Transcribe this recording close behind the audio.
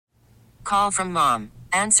call from mom.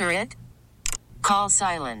 Answer it. Call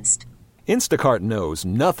silenced. Instacart knows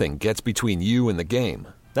nothing gets between you and the game.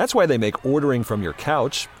 That's why they make ordering from your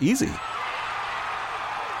couch easy.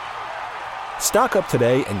 Stock up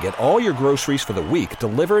today and get all your groceries for the week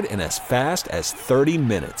delivered in as fast as 30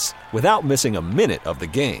 minutes without missing a minute of the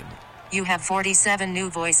game. You have 47 new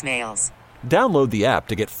voicemails. Download the app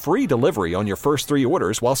to get free delivery on your first 3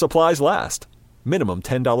 orders while supplies last. Minimum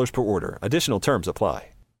 $10 per order. Additional terms apply.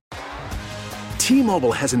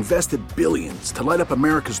 T-Mobile has invested billions to light up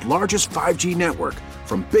America's largest 5G network,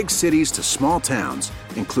 from big cities to small towns,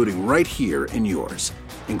 including right here in yours.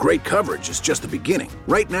 And great coverage is just the beginning.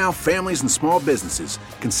 Right now, families and small businesses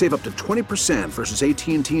can save up to 20% versus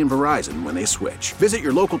AT&T and Verizon when they switch. Visit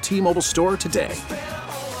your local T-Mobile store today.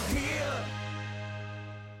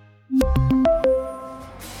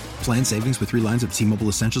 Plan savings with 3 lines of T-Mobile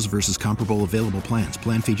Essentials versus comparable available plans.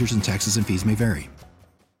 Plan features and taxes and fees may vary.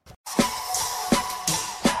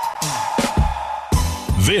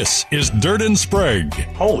 This is Dirt and Sprague.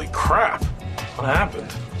 Holy crap. What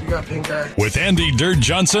happened? You got pink eye. With Andy Dirt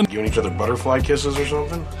Johnson. Giving each other butterfly kisses or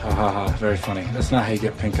something? Ha ha ha, very funny. That's not how you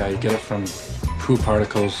get pink eye. You get it from poo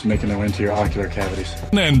particles making their way into your ocular cavities.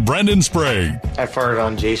 And Brendan Sprague. I farted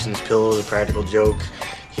on Jason's pillow as a practical joke.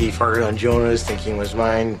 He farted on Jonah's thinking it was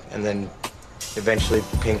mine, and then eventually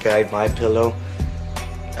pink-eyed my pillow.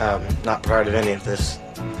 Not proud of any of this,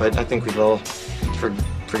 but I think we've all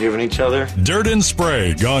forgiven each other. Dirt and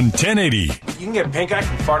Sprague on 1080. You can get pink eye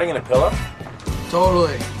from farting in a pillow?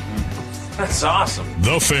 Totally. That's awesome.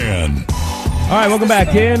 The Fan. All right, welcome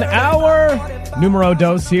back in. Our numero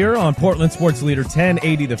dos here on Portland Sports Leader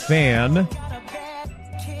 1080 The Fan.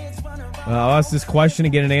 I'll ask this question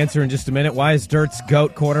and get an answer in just a minute. Why is Dirt's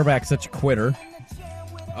GOAT quarterback such a quitter?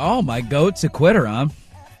 Oh, my GOAT's a quitter, huh?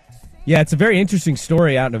 Yeah, it's a very interesting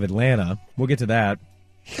story out of Atlanta. We'll get to that.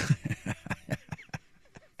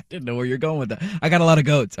 Didn't know where you're going with that. I got a lot of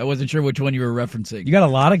GOATs. I wasn't sure which one you were referencing. You got a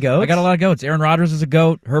lot of GOATs? I got a lot of GOATs. Aaron Rodgers is a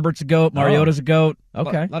GOAT. Herbert's a GOAT. Mariota's a GOAT.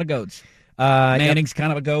 Okay. A lot of GOATs. Manning's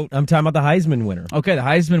kind of a GOAT. I'm talking about the Heisman winner. Okay, the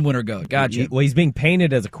Heisman winner GOAT. Gotcha. Well, he's being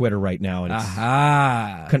painted as a quitter right now. And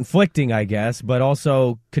it's conflicting, I guess, but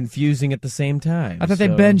also confusing at the same time. I thought they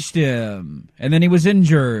benched him, and then he was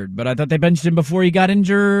injured, but I thought they benched him before he got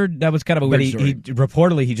injured. That was kind of a weird story.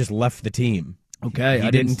 Reportedly, he just left the team. Okay, he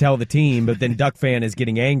didn't tell the team, but then Duck Fan is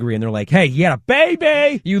getting angry, and they're like, hey, he had a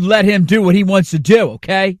baby! You let him do what he wants to do,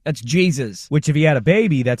 okay? That's Jesus. Which, if he had a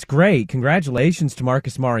baby, that's great. Congratulations to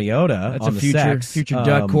Marcus Mariota. That's on a the future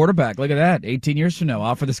Duck quarterback. Look at that. 18 years from now.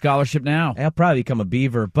 Offer the scholarship now. He'll probably become a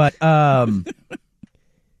Beaver, but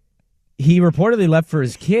he reportedly left for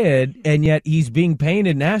his kid, and yet he's being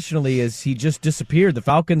painted nationally as he just disappeared. The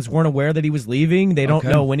Falcons weren't aware that he was leaving. They don't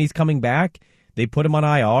know when he's coming back. They put him on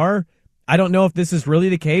IR. I don't know if this is really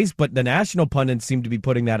the case, but the national pundits seem to be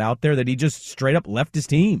putting that out there, that he just straight up left his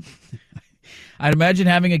team. I'd imagine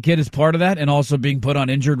having a kid as part of that and also being put on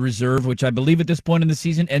injured reserve, which I believe at this point in the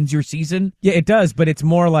season ends your season. Yeah, it does, but it's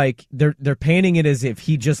more like they're painting it as if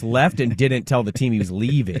he just left and didn't tell the team he was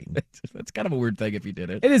leaving. That's kind of a weird thing if he did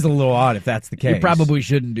it. It is a little odd if that's the case. You probably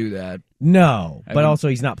shouldn't do that. No, but also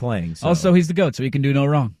he's not playing. So. Also, he's the GOAT, so he can do no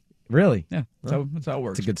wrong. Really? Yeah, that's how it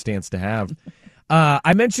works. It's a good stance to have.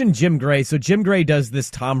 I mentioned Jim Gray. So Jim Gray does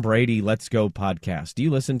this Tom Brady Let's Go podcast. Do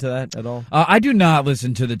you listen to that at all? I do not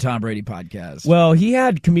listen to the Tom Brady podcast. Well, he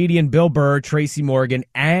had comedian Bill Burr, Tracy Morgan,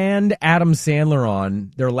 and Adam Sandler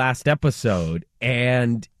on their last episode.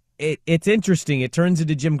 And it's interesting. It turns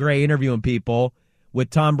into Jim Gray interviewing people with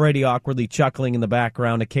Tom Brady awkwardly chuckling in the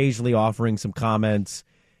background, occasionally offering some comments.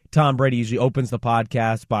 Tom Brady usually opens the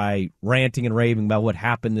podcast by ranting and raving about what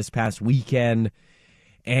happened this past weekend.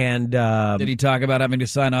 And did he talk about having to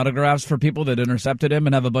sign autographs for people that intercepted him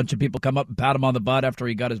and have a bunch of people come up and pat him on the butt after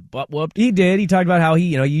he got his butt whooped? He did. He talked about how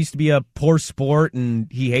he used to be a poor sport and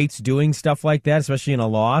he hates doing stuff like that, especially in a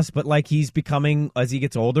loss. But like he's becoming, as he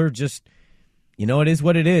gets older, just, it is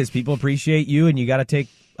what it is. People appreciate you, and you got to take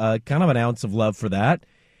kind of an ounce of love for that.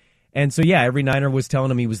 And so, yeah, every Niner was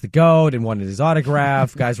telling him he was the GOAT and wanted his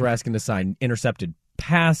autograph. Guys were asking to sign intercepted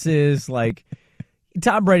passes. Like,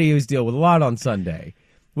 Tom Brady was dealing with a lot on Sunday.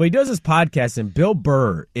 Well, he does his podcast, and Bill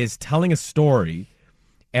Burr is telling a story,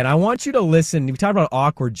 and I want you to listen. We talked about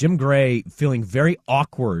awkward. Jim Gray feeling very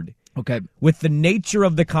awkward with the nature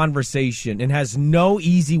of the conversation and has no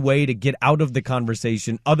easy way to get out of the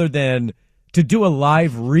conversation other than to do a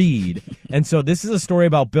live read. And so this is a story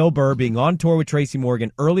about Bill Burr being on tour with Tracy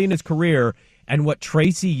Morgan early in his career and what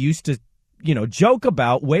Tracy used to, joke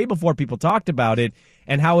about way before people talked about it,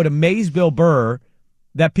 and how it amazed Bill Burr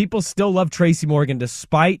that people still love Tracy Morgan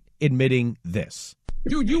despite admitting this.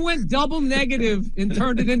 Dude, you went double negative and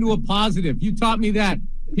turned it into a positive. You taught me that.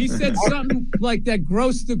 He said something like that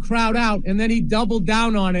grossed the crowd out, and then he doubled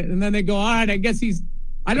down on it, and then they go, all right, I guess he's...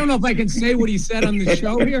 I don't know if I can say what he said on the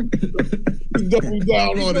show here. He doubled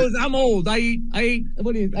down on it. I'm old. I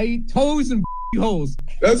eat toes and holes.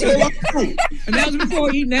 That's all I do. And that was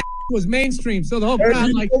before eating that was mainstream. So the whole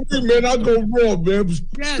crowd like... Man, I go raw, man.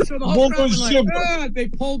 Yeah, so the whole crowd was like, they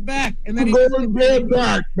pulled back. And then I'm going dead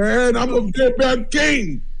back, man. I'm a dead back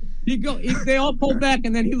king. They all pulled back,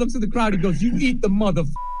 and then he looks at the crowd. He goes, "You eat the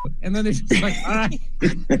motherfucker." And then they're just like, "All right."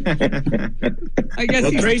 I guess.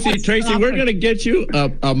 Well, Tracy, we're going to get you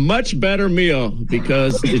a much better meal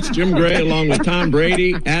because it's Jim Gray along with Tom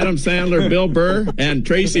Brady, Adam Sandler, Bill Burr, and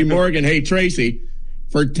Tracy Morgan. Hey, Tracy,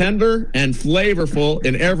 for tender and flavorful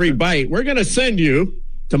in every bite, we're going to send you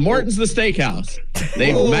to Morton's the Steakhouse.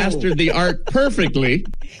 They've mastered the art perfectly.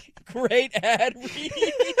 Great ad read.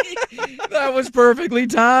 That was perfectly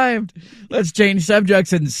timed. Let's change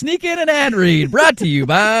subjects and sneak in an ad read. Brought to you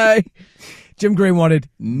by... Jim Gray wanted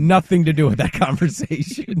nothing to do with that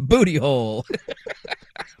conversation. Booty hole.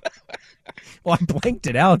 Well, I blanked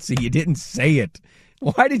it out so you didn't say it.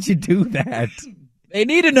 Why did you do that? They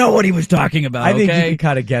need to know what he was talking about. I think okay? you can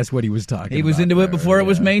kind of guess what he was talking about. He was into it before it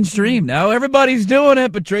was mainstream. Now everybody's doing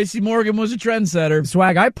it, but Tracy Morgan was a trendsetter.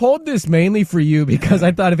 Swag, I pulled this mainly for you because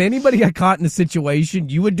I thought if anybody got caught in a situation,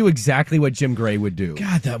 you would do exactly what Jim Gray would do.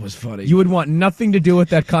 God, that was funny. You would want nothing to do with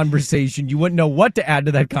that conversation. You wouldn't know what to add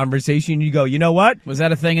to that conversation. You go, you know what? Was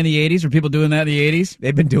that a thing in the 80s? Were people doing that in the 80s?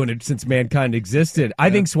 They've been doing it since mankind existed. I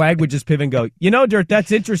think Swag would just pivot and go, you know, Dirt,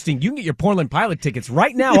 that's interesting. You can get your Portland Pilot tickets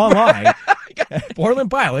right now online.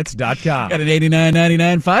 PortlandPilots.com. Got an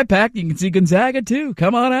 $89.99 5-pack. You can see Gonzaga, too.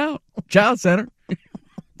 Come on out. Child Center.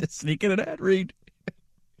 Just sneak in an ad read.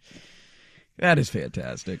 That is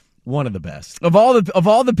fantastic. One of the best. Of all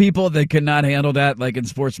the people that could not handle that, like in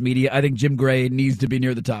sports media, I think Jim Gray needs to be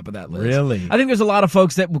near the top of that list. Really? I think there's a lot of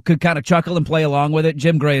folks that could kind of chuckle and play along with it.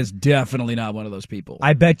 Jim Gray is definitely not one of those people.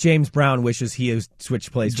 I bet James Brown wishes he had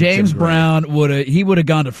switched places. James Brown would have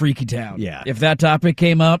gone to Freaky Town. Yeah. If that topic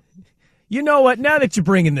came up. You know what? Now that you're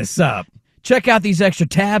bringing this up, check out these extra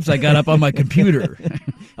tabs I got up on my computer.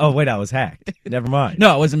 Oh, wait, I was hacked. Never mind.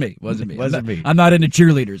 No, it wasn't me. I'm not into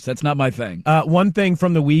cheerleaders. That's not my thing. One thing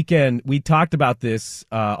from the weekend, we talked about this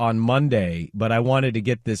on Monday, but I wanted to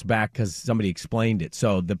get this back because somebody explained it.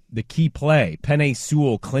 So the key play, Penei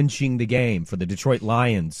Sewell clinching the game for the Detroit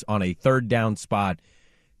Lions on a third down spot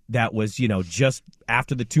that was, just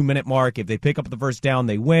after the 2-minute mark. If they pick up the first down,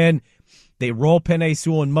 they win. They roll Penei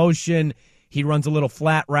Sewell in motion. He runs a little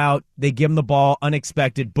flat route. They give him the ball,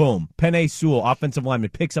 unexpected. Boom. Penei Sewell, offensive lineman,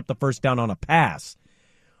 picks up the first down on a pass.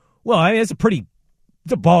 Well, I mean, it's a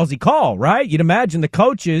ballsy call, right? You'd imagine the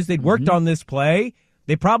coaches, they'd worked on this play.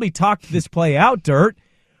 They probably talked this play out, Dirt.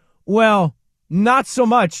 Well, not so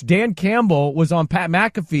much. Dan Campbell was on Pat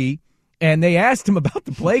McAfee, and they asked him about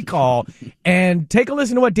the play call. And take a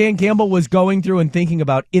listen to what Dan Campbell was going through and thinking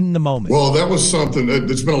about in the moment. Well, that was something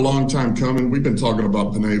that's been a long time coming. We've been talking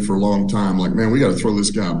about Penei for a long time. Like, man, we got to throw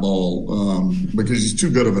this guy a ball because he's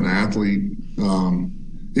too good of an athlete.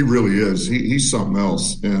 He really is. He's something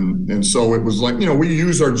else. And so it was like, we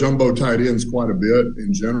use our jumbo tight ends quite a bit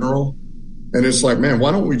in general. And it's like, man,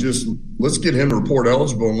 why don't we let's get him report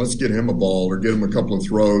eligible and let's get him a ball or get him a couple of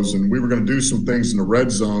throws. And we were going to do some things in the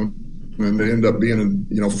red zone. And they end up being,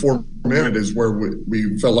 4 minutes is where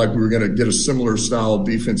we felt like we were going to get a similar style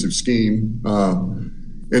defensive scheme.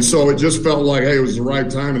 And so it just felt like, hey, it was the right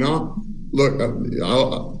time. And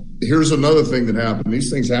here's another thing that happened.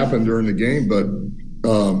 These things happen during the game, but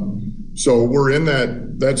so we're in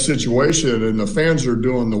that situation, and the fans are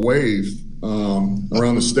doing the wave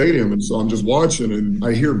around the stadium. And so I'm just watching, and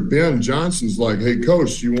I hear Ben Johnson's like, hey,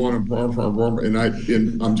 coach, you want to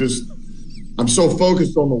 – I'm so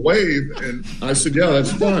focused on the wave, and I said, yeah,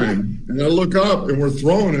 that's fine. And I look up, and we're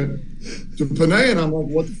throwing it to Penei, and I'm like,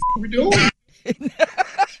 what the f*** are we doing?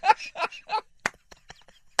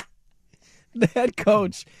 The head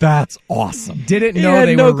coach. That's awesome. Didn't know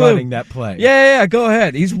they were running that play. Yeah, go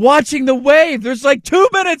ahead. He's watching the wave. There's like 2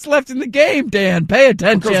 minutes left in the game, Dan. Pay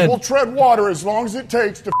attention. Because we'll tread water as long as it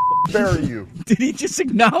takes to bury you. Did he just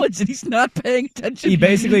acknowledge that he's not paying attention? He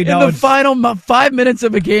basically in the final 5 minutes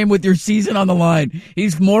of a game with your season on the line.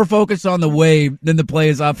 He's more focused on the wave than the play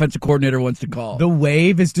his offensive coordinator wants to call. The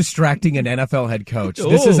wave is distracting an NFL head coach.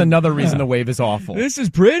 This is another reason the wave is awful. This is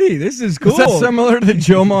pretty. This is cool. Is that similar to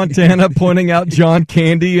Joe Montana pointing out John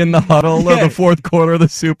Candy in the huddle of the fourth quarter of the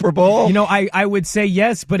Super Bowl? You know, I would say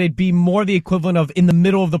yes, but it'd be more the equivalent of in the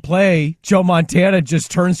middle of the play, Joe Montana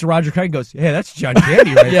just turns to Roger Craig and goes, "Hey, that's John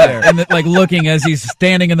Candy right there." And like looking as he's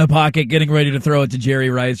standing in the pocket, getting ready to throw it to Jerry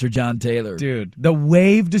Rice or John Taylor. Dude, the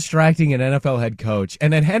wave distracting an NFL head coach.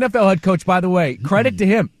 And an NFL head coach, by the way, credit to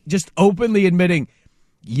him, just openly admitting,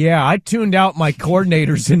 yeah, I tuned out my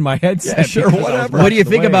coordinators in my headset. Yeah, sure, whatever. What do you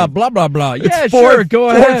think about blah, blah, blah? Yeah, It's sure, go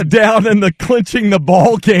ahead. Fourth down in the clinching the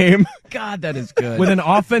ball game. God, that is good. With an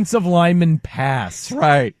offensive lineman pass.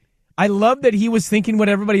 Right. I love that he was thinking what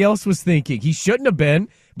everybody else was thinking. He shouldn't have been,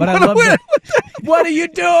 but I love that. What are you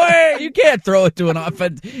doing? You can't throw it to an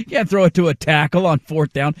offense. You can't throw it to a tackle on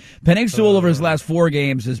fourth down. Penei Sewell over his last 4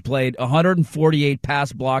 games has played 148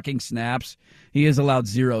 pass blocking snaps. He has allowed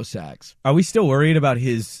 0 sacks. Are we still worried about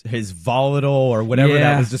his volatile or whatever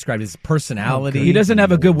that was described, his personality? He doesn't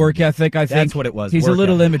have a good work ethic, I think. That's what it was. He's a work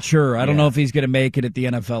little ethic. immature. I don't know if he's going to make it at the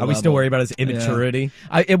NFL level. Are we still worried about his immaturity?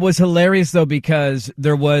 Yeah. It was hilarious, though, because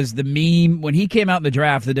there was the meme. When he came out in the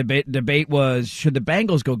draft, the debate was, should the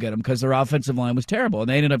Bengals go get him because their offensive line was terrible? And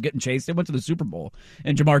they ended up getting chased. They went to the Super Bowl.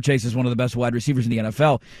 And Jamar Chase is one of the best wide receivers in the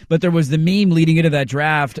NFL. But there was the meme leading into that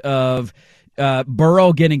draft of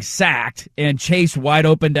Burrow getting sacked and Chase wide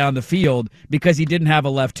open down the field because he didn't have a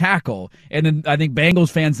left tackle. And then I think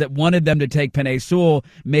Bengals fans that wanted them to take Penei Sewell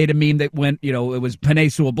made a meme that went, it was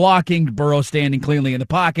Penei Sewell blocking, Burrow standing cleanly in the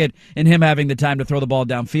pocket, and him having the time to throw the ball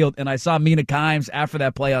downfield. And I saw Mina Kimes after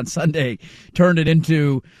that play on Sunday turned it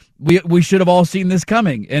into, we should have all seen this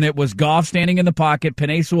coming. And it was Goff standing in the pocket,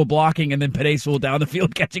 Penei Sewell blocking, and then Penei Sewell down the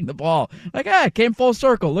field catching the ball. Like, it came full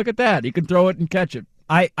circle. Look at that. He can throw it and catch it.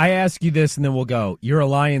 I ask you this, and then we'll go. You're a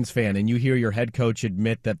Lions fan, and you hear your head coach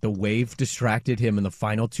admit that the wave distracted him in the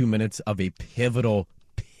final 2 minutes of a pivotal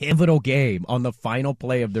game on the final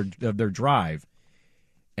play of their drive.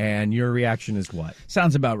 And your reaction is what?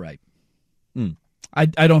 Sounds about right. I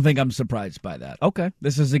don't think I'm surprised by that. Okay.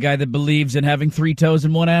 This is a guy that believes in having 3 toes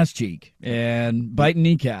and 1 ass cheek and biting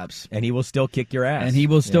kneecaps. And he will still kick your ass. And he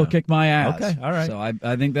will still kick my ass. Okay, all right. So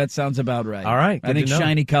I think that sounds about right. All right, I think good to know.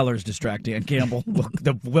 shiny colors distract Dan Campbell.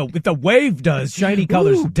 If the wave does, shiny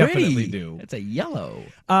colors definitely do. It's a yellow.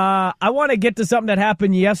 I want to get to something that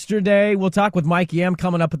happened yesterday. We'll talk with Mike Yam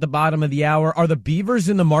coming up at the bottom of the hour. Are the Beavers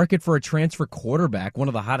in the market for a transfer quarterback? One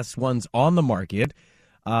of the hottest ones on the market.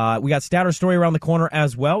 We got Statter story around the corner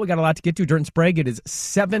as well. We got a lot to get to. Dirt and Sprague, it is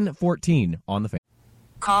 7:14 on the Fan.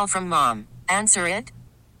 Call from mom. Answer it.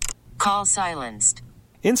 Call silenced.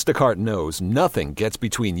 Instacart knows nothing gets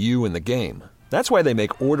between you and the game. That's why they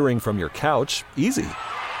make ordering from your couch easy.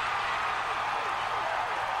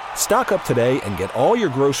 Stock up today and get all your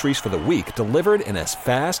groceries for the week delivered in as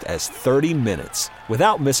fast as 30 minutes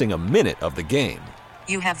without missing a minute of the game.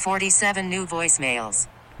 You have 47 new voicemails.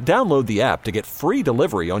 Download the app to get free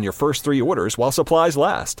delivery on your first 3 orders while supplies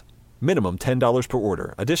last. Minimum $10 per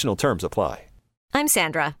order. Additional terms apply. I'm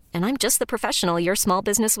Sandra, and I'm just the professional your small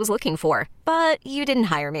business was looking for. But you didn't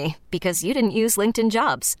hire me because you didn't use LinkedIn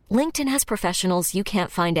Jobs. LinkedIn has professionals you can't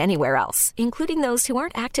find anywhere else, including those who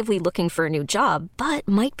aren't actively looking for a new job, but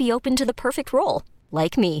might be open to the perfect role,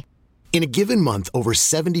 like me. In a given month, over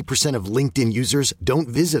 70% of LinkedIn users don't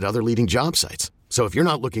visit other leading job sites. So if you're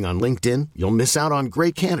not looking on LinkedIn, you'll miss out on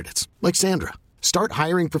great candidates like Sandra. Start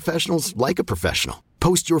hiring professionals like a professional.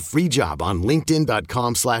 Post your free job on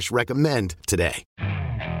linkedin.com/recommend today.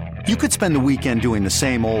 You could spend the weekend doing the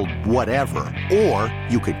same old whatever, or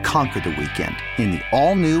you could conquer the weekend in the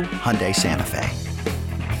all-new Hyundai Santa Fe.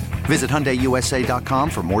 Visit HyundaiUSA.com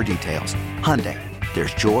for more details. Hyundai,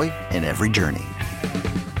 there's joy in every journey.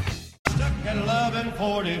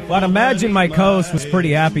 Well, I'd imagine my co-host was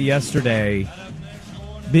pretty happy yesterday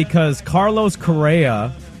because Carlos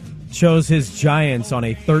Correa chose his Giants on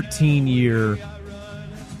a 13-year,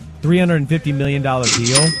 $350 million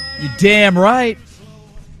deal. You're damn right.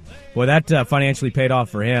 Well, that financially paid off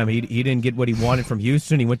for him. He didn't get what he wanted from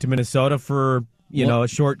Houston. He went to Minnesota for a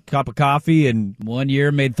short cup of coffee, and 1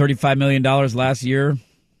 year made $35 million last year.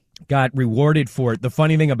 Got rewarded for it. The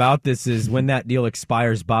funny thing about this is when that deal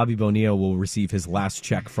expires, Bobby Bonilla will receive his last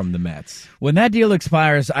check from the Mets. When that deal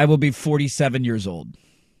expires, I will be 47 years old.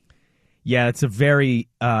 Yeah, it's a very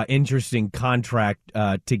interesting contract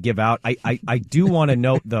to give out. I do want to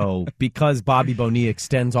note, though, because Bobby Bonilla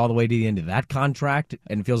extends all the way to the end of that contract,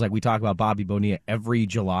 and it feels like we talk about Bobby Bonilla every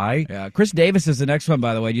July. Yeah, Chris Davis is the next one,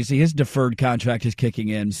 by the way. Do you see his deferred contract is kicking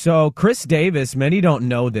in? So Chris Davis, many don't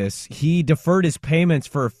know this, he deferred his payments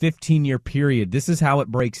for a 15-year period. This is how it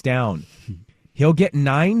breaks down. He'll get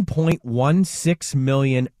 $9.16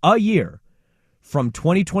 million a year from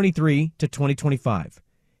 2023 to 2025.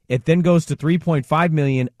 It then goes to $3.5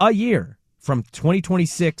 million a year from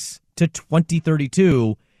 2026 to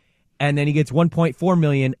 2032, and then he gets $1.4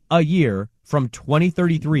 million a year from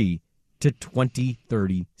 2033 to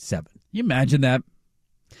 2037. You imagine that?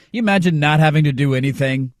 You imagine not having to do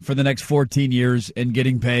anything for the next 14 years and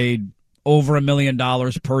getting paid over $1 million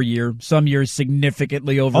per year. Some years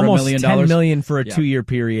significantly over $1 million. Almost $10 million for a 2-year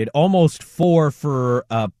period, almost $4 million for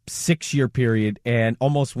a 6-year period, and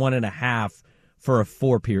almost $1.5 for a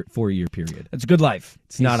 4-year period. It's a good life.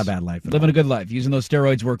 It's not a bad life. Living a good life. Using those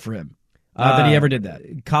steroids work for him. Not that he ever did that.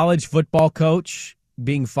 College football coach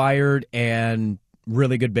being fired and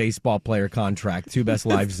really good baseball player contract. 2 best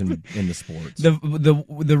lives in the sports.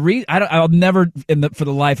 I'll never for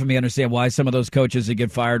the life of me understand why some of those coaches that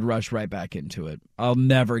get fired rush right back into it. I'll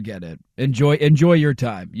never get it. Enjoy your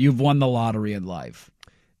time. You've won the lottery in life.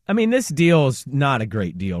 I mean, this deal's not a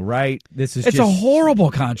great deal, right? It's a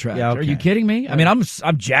horrible contract. Yeah, okay. Are you kidding me? I mean, I'm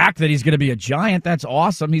jacked that he's going to be a Giant. That's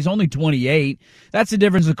awesome. He's only 28. That's the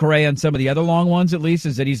difference with Correa and some of the other long ones, at least,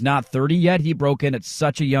 is that he's not 30 yet. He broke in at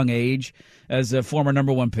such a young age as a former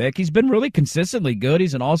number 1 pick. He's been really consistently good.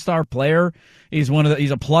 He's an all-star player. He's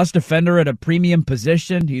a plus defender at a premium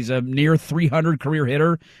position. He's a near 300 career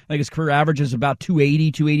hitter. I think his career average is about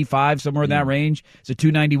 280, 285, somewhere in that range. He's a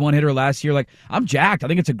 291 hitter last year. Like, I'm jacked. I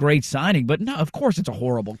think it's a great signing, but no, of course it's a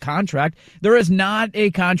horrible contract. There is not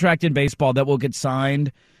a contract in baseball that will get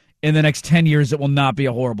signed in the next 10 years that will not be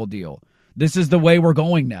a horrible deal. This is the way we're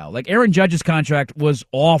going now. Like, Aaron Judge's contract was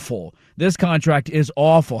awful. This contract is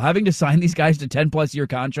awful. Having to sign these guys to 10-plus year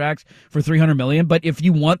contracts for $300 million, but if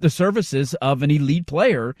you want the services of an elite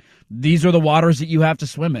player, these are the waters that you have to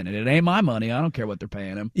swim in, and it ain't my money. I don't care what they're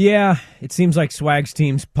paying him. Yeah, it seems like Swag's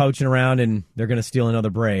team's poaching around, and they're going to steal another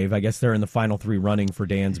Brave. I guess they're in the final 3 running for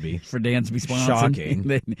Dansby. For Dansby Swanson. Shocking.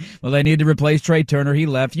 They need to replace Trey Turner. He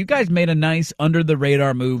left. You guys made a nice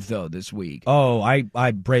under-the-radar move, though, this week. Oh,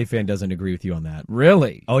 I Brave fan doesn't agree with you on that.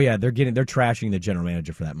 Really? Oh, yeah, they're trashing the general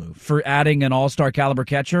manager for that move. For adding an all-star caliber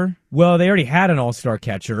catcher? Well, they already had an all-star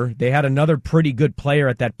catcher. They had another pretty good player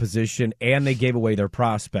at that position, and they gave away their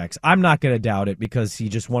prospects. I'm not going to doubt it because he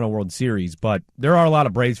just won a World Series, but there are a lot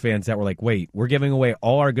of Braves fans that were like, wait, we're giving away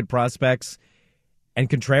all our good prospects, and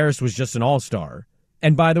Contreras was just an all-star.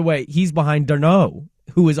 And by the way, he's behind d'Arnaud,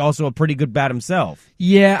 who is also a pretty good bat himself.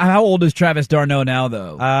 Yeah, how old is Travis d'Arnaud now,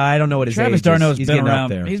 though? I don't know what his age is. Travis d'Arnaud's been around.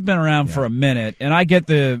 There. He's been around for a minute, and I get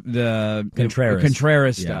the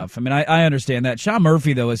Contreras stuff. I mean, I understand that. Sean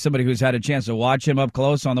Murphy, though, is somebody who's had a chance to watch him up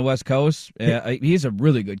close on the West Coast. He's a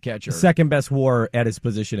really good catcher. Second best WAR at his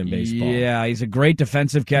position in baseball. Yeah, he's a great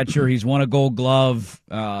defensive catcher. He's won a Gold Glove.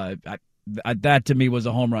 That, to me, was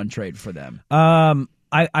a home run trade for them.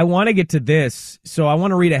 I want to get to this, so I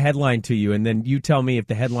want to read a headline to you, and then you tell me if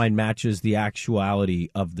the headline matches the actuality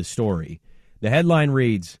of the story. The headline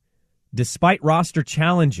reads, despite roster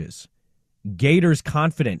challenges, Gators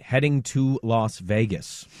confident heading to Las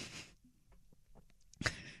Vegas.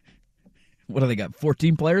 What do they got,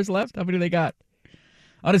 14 players left? How many do they got?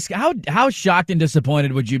 How shocked and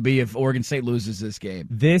disappointed would you be if Oregon State loses this game?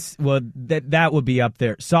 That would be up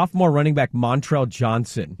there. Sophomore running back Montrell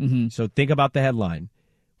Johnson, so think about the headline,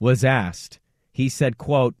 was asked. He said,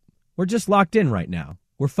 quote, we're just locked in right now.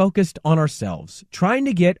 We're focused on ourselves, trying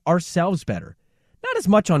to get ourselves better. Not as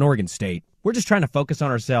much on Oregon State. We're just trying to focus on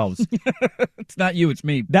ourselves. It's not you, it's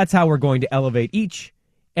me. That's how we're going to elevate each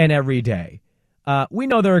and every day. We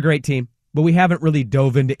know they're a great team, but we haven't really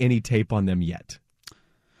dove into any tape on them yet.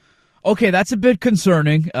 Okay, that's a bit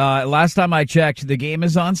concerning. Last time I checked, the game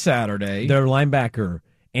is on Saturday. Their linebacker,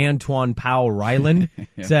 Antoine Powell-Ryland,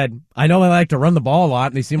 said, I know I like to run the ball a lot,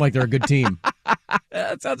 and they seem like they're a good team.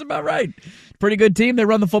 That sounds about right. Pretty good team. They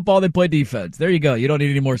run the football. They play defense. There you go. You don't need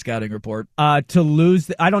any more scouting report. To lose,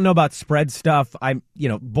 I don't know about spread stuff.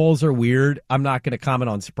 Bulls are weird. I'm not going to comment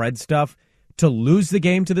on spread stuff. To lose the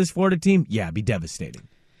game to this Florida team, it'd be devastating.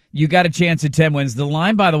 You got a chance at 10 wins. The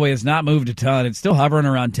line, by the way, has not moved a ton. It's still hovering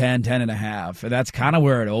around 10 and a half. That's kind of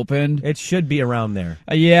where it opened. It should be around there.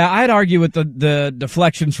 I'd argue with the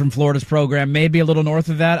deflections from Florida's program, maybe a little north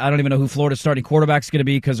of that. I don't even know who Florida's starting quarterback's going to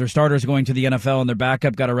be because their starter's going to the NFL and their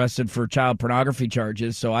backup got arrested for child pornography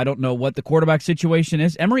charges. So I don't know what the quarterback situation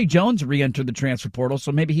is. Emory Jones re-entered the transfer portal,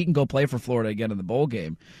 so maybe he can go play for Florida again in the bowl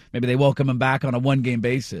game. Maybe they welcome him back on a one-game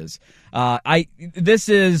basis. I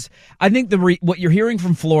think what you're hearing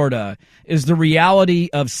from Florida is the reality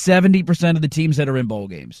of 70% of the teams that are in bowl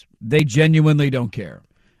games. They genuinely don't care.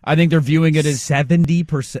 I think they're viewing it as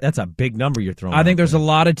 70%. That's a big number you're throwing. I think there's a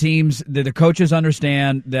lot of teams that the coaches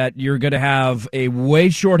understand that you're going to have a way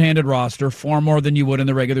shorthanded roster, far more than you would in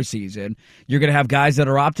the regular season. You're going to have guys that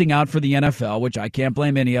are opting out for the NFL, which I can't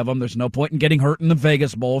blame any of them. There's no point in getting hurt in the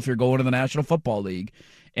Vegas Bowl if you're going to the National Football League.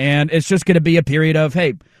 And it's just going to be a period of,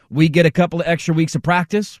 hey, we get a couple of extra weeks of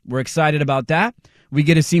practice. We're excited about that. We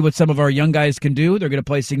get to see what some of our young guys can do. They're going to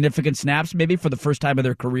play significant snaps maybe for the first time of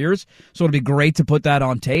their careers. So it'll be great to put that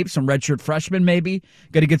on tape. Some redshirt freshmen maybe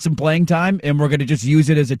going to get some playing time, and we're going to just use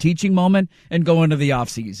it as a teaching moment and go into the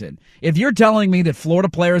offseason. If you're telling me that Florida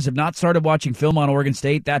players have not started watching film on Oregon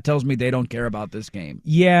State, that tells me they don't care about this game.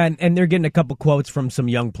 Yeah, and they're getting a couple quotes from some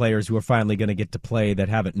young players who are finally going to get to play that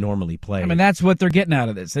haven't normally played. I mean, that's what they're getting out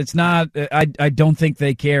of this. It's not, I don't think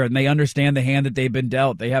they care, and they understand the hand that they've been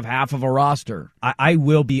dealt. They have half of a roster.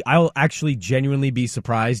 I'll actually genuinely be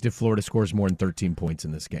surprised if Florida scores more than 13 points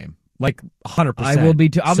in this game. Like 100%. I will be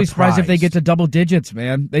too. I'll be surprised if they get to double digits,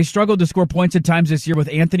 man. They struggled to score points at times this year with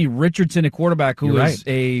Anthony Richardson, a quarterback who is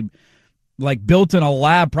a built in a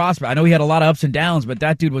lab prospect. I know he had a lot of ups and downs, but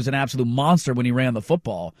that dude was an absolute monster when he ran the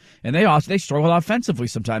football. And they struggled offensively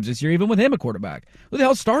sometimes this year, even with him a quarterback. Who the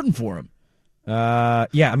hell's starting for him?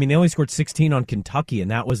 Yeah, I mean, they only scored 16 on Kentucky,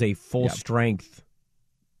 and that was a full-strength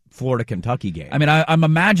Florida-Kentucky game. I mean, I'm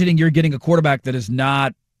imagining you're getting a quarterback that has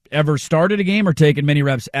not ever started a game or taken many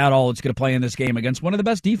reps at all. It's going to play in this game against one of the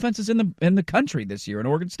best defenses in the country this year in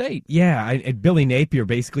Oregon State. Yeah, Billy Napier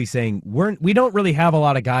basically saying we don't really have a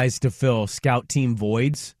lot of guys to fill scout team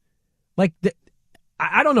voids. Like,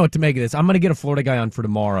 I don't know what to make of this. I'm going to get a Florida guy on for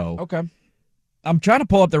tomorrow. Okay. I'm trying to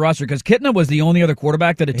pull up the roster because Kitna was the only other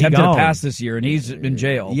quarterback that attempted a pass this year, and he's in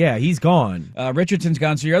jail. Yeah, he's gone. Richardson's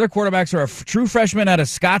gone. So your other quarterbacks are a true freshman out of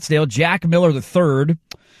Scottsdale, Jack Miller III.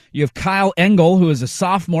 You have Kyle Engel, who is a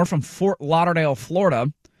sophomore from Fort Lauderdale,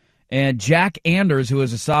 Florida, and Jack Anders, who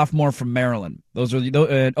is a sophomore from Maryland. Those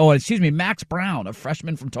are Max Brown, a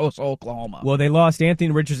freshman from Tulsa, Oklahoma. Well, they lost Anthony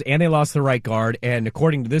Richards and they lost the right guard, and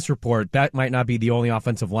according to this report, that might not be the only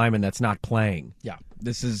offensive lineman that's not playing. Yeah,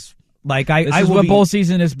 this is what bowl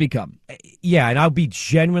season has become. Yeah, and I'll be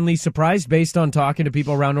genuinely surprised based on talking to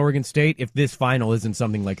people around Oregon State if this final isn't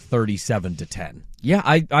something like 37-10. Yeah,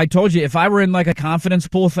 I told you, if I were in like a confidence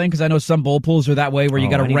pool thing, because I know some bowl pools are that way where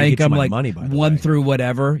you got to rank them like money, one through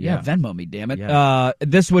whatever. Yeah, Venmo me, damn it. Yeah.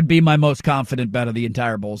 This would be my most confident bet of the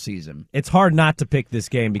entire bowl season. It's hard not to pick this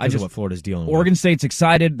game because of what Florida's dealing with. Oregon State's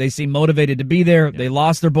excited. They seem motivated to be there. Yeah. They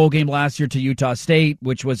lost their bowl game last year to Utah State,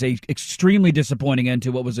 which was a extremely disappointing end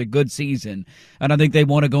to what was a good season. And I think they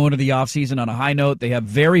want to go into the offseason on a high note. They have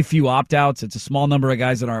very few opt-outs. It's a small number of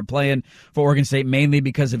guys that aren't playing for Oregon State, mainly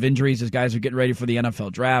because of injuries as guys are getting ready for the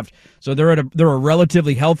NFL draft. So they're a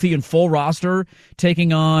relatively healthy and full roster,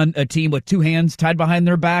 taking on a team with two hands tied behind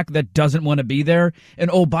their back that doesn't want to be there. And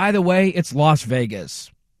oh, by the way, it's Las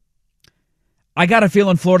Vegas. I got a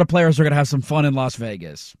feeling Florida players are going to have some fun in Las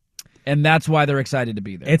Vegas. And that's why they're excited to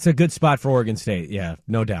be there. It's a good spot for Oregon State, yeah,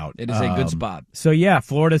 no doubt. It is a good spot. So, yeah,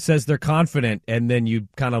 Florida says they're confident, and then you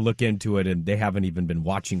kind of look into it, and they haven't even been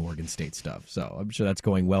watching Oregon State stuff. So I'm sure that's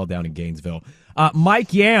going well down in Gainesville.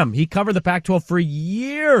 Mike Yam, he covered the Pac-12 for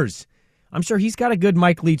years. I'm sure he's got a good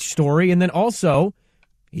Mike Leach story. And then also,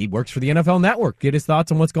 he works for the NFL Network. Get his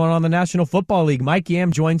thoughts on what's going on in the National Football League. Mike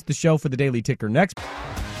Yam joins the show for the Daily Ticker next.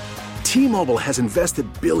 T-Mobile has invested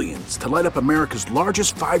billions to light up America's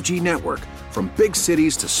largest 5G network, from big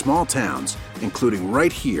cities to small towns, including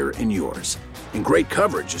right here in yours. And great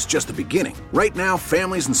coverage is just the beginning. Right now,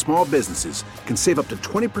 families and small businesses can save up to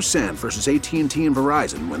 20% versus AT&T and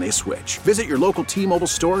Verizon when they switch. Visit your local T-Mobile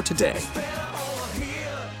store today.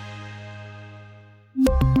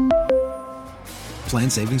 Plan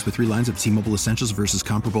savings with 3 lines of T-Mobile Essentials versus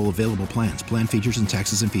comparable available plans. Plan features and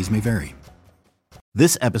taxes and fees may vary.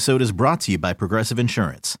 This episode is brought to you by Progressive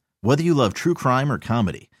Insurance. Whether you love true crime or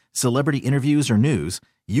comedy, celebrity interviews or news,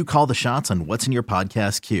 you call the shots on what's in your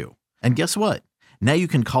podcast queue. And guess what? Now you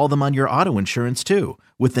can call them on your auto insurance too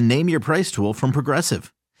with the Name Your Price tool from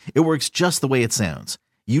Progressive. It works just the way it sounds.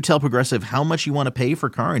 You tell Progressive how much you want to pay for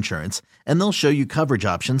car insurance, and they'll show you coverage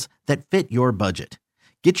options that fit your budget.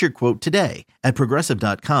 Get your quote today at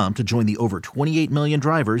Progressive.com to join the over 28 million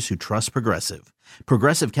drivers who trust Progressive.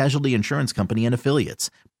 Progressive Casualty Insurance Company and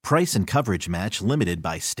Affiliates. Price and coverage match limited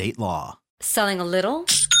by state law. Selling a little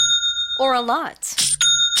or a lot?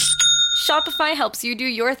 Shopify helps you do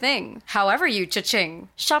your thing, however you cha-ching.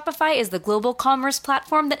 Shopify is the global commerce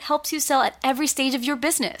platform that helps you sell at every stage of your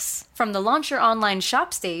business. From the launch your online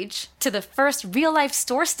shop stage, to the first real-life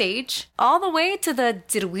store stage, all the way to the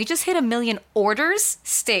did we just hit 1 million orders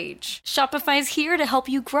stage. Shopify's here to help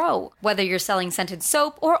you grow. Whether you're selling scented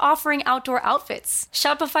soap or offering outdoor outfits,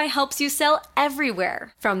 Shopify helps you sell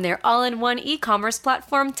everywhere. From their all-in-one e-commerce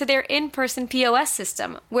platform to their in-person POS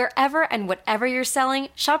system, wherever and whatever you're selling,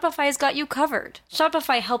 Shopify's got you covered.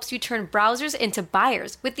 Shopify helps you turn browsers into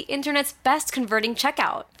buyers with the internet's best converting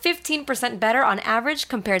checkout. 15% better on average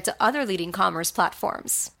compared to other other leading commerce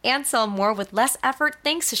platforms. And sell more with less effort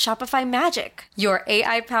thanks to Shopify Magic, your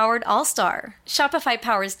AI-powered all-star. Shopify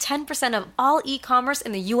powers 10% of all e-commerce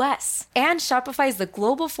in the U.S. And Shopify is the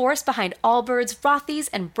global force behind Allbirds, Rothy's,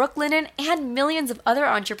 and Brooklinen, and millions of other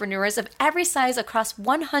entrepreneurs of every size across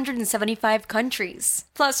 175 countries.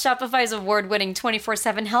 Plus, Shopify's award-winning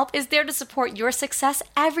 24/7 help is there to support your success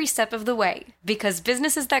every step of the way. Because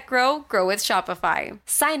businesses that grow with Shopify.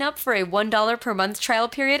 Sign up for a $1 per month trial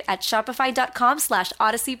period at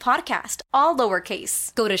shopify.com/Odyssey Podcast, all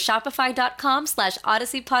lowercase. Go to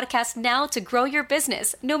shopify.com/Odyssey Podcast now to grow your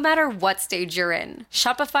business, no matter what stage you're in.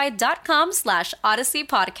 Shopify.com/Odyssey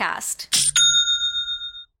Podcast.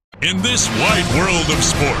 In this wide world of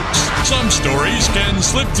sports, some stories can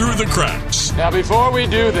slip through the cracks. Now, before we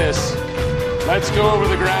do this, let's go over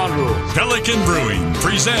the ground rules. Pelican Brewing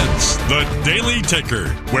presents The Daily Ticker,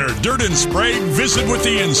 where Dirt and Sprague visit with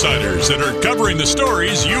the insiders that are covering the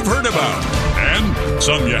stories you've heard about, and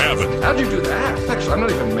some you haven't. How'd you do that? Actually, I'm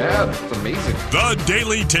not even mad. It's amazing. The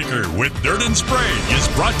Daily Ticker with Dirt and Sprague is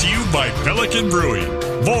brought to you by Pelican Brewing,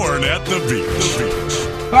 born at the beach.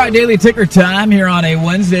 All right, Daily Ticker time here on a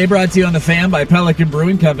Wednesday, brought to you on The Fan by Pelican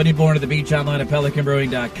Brewing Company, born at the beach, online at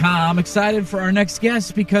pelicanbrewing.com. Excited for our next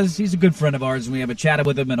guest because he's a good friend of ours and we haven't chatted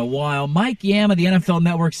with him in a while. Mike Yam of the NFL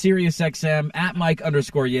Network, SiriusXM, at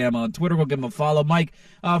Mike_Yam on Twitter. We'll give him a follow. Mike,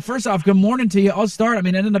 first off, good morning to you. I'll start. I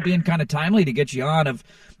mean, it ended up being kind of timely to get you on of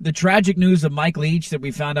the tragic news of Mike Leach that we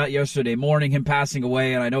found out yesterday morning, him passing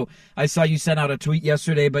away. And I know I saw you sent out a tweet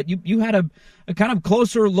yesterday, but you had a kind of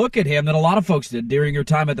closer look at him than a lot of folks did during your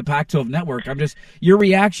time at the Pac-12 Network. I'm just, your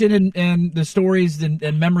reaction and the stories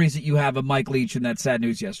and memories that you have of Mike Leach and that sad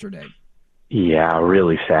news yesterday. Yeah,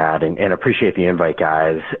 really sad, and appreciate the invite,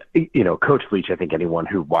 guys. You know, Coach Leach, I think anyone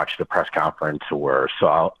who watched the press conference or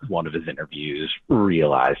saw one of his interviews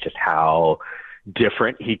realized just how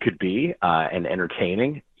different he could be and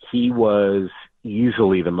entertaining. He was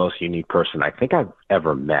easily the most unique person I think I've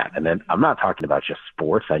ever met. And then I'm not talking about just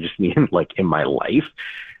sports. I just mean like in my life.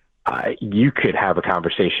 You could have a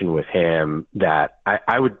conversation with him that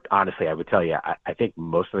I would tell you, I think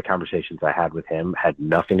most of the conversations I had with him had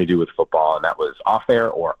nothing to do with football, and that was off air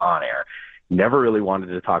or on air. Never really wanted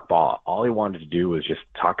to talk ball. All he wanted to do was just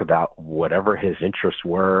talk about whatever his interests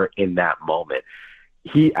were in that moment.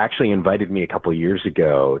 He actually invited me a couple of years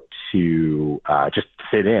ago to just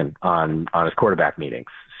sit in on his quarterback meetings.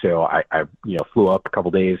 So I flew up a couple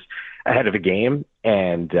days ahead of a game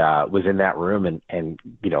and was in that room and in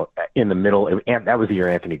the middle. And that was the year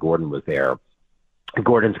Anthony Gordon was there.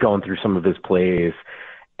 Gordon's going through some of his plays,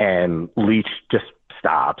 and Leach just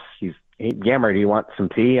stops. He's, "Hey, Yammer, do you want some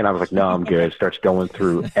tea?" And I was like, "No, I'm good." Starts going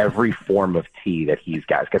through every form of tea that he's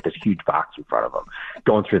got. He's got this huge box in front of him,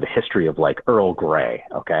 going through the history of like Earl Grey.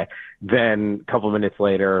 Okay. Then a couple of minutes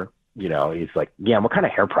later, he's like, "Yeah, what kind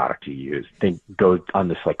of hair product do you use?" They go on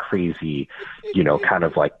this like crazy, kind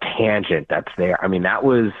of like tangent that's there. I mean, that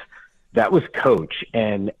was Coach.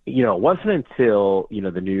 And, it wasn't until,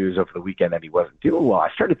 the news over the weekend that he wasn't doing well, I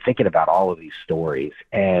started thinking about all of these stories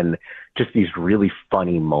and just these really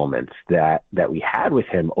funny moments that we had with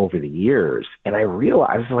him over the years. And I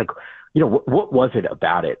realized, like, what was it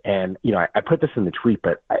about it? And, I put this in the tweet,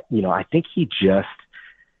 but, I think he just,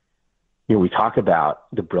 we talk about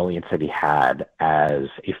the brilliance that he had as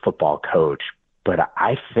a football coach, but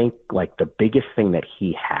I think like the biggest thing that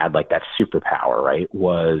he had, like that superpower, right,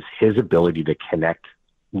 was his ability to connect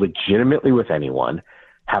legitimately with anyone,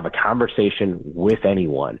 have a conversation with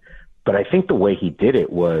anyone. But I think the way he did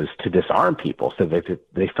it was to disarm people so that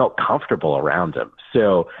they felt comfortable around him.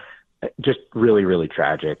 So just really, really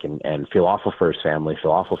tragic, and feel awful for his family, feel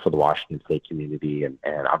awful for the Washington State community, and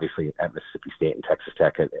obviously at Mississippi State and Texas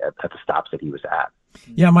Tech at the stops that he was at.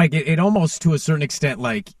 Yeah, Mike, it almost to a certain extent,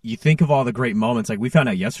 like you think of all the great moments. Like we found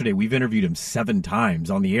out yesterday, we've interviewed him 7 times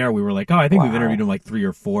on the air. We were like, I think we've interviewed him like 3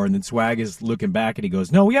 or 4. And then Swag is looking back and he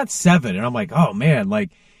goes, "No, we got 7. And I'm like, oh man, like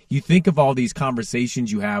you think of all these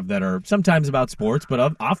conversations you have that are sometimes about sports,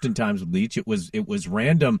 but oftentimes with Leach, it was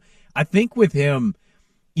random. I think with him,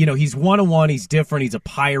 he's one-on-one, he's different, he's a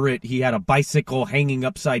pirate. He had a bicycle hanging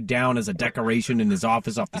upside down as a decoration in his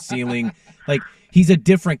office off the ceiling. Like, he's a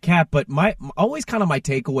different cat, but my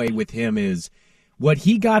takeaway with him is what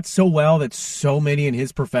he got so well that so many in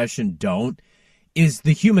his profession don't is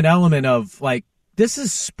the human element of, like, this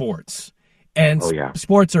is sports. And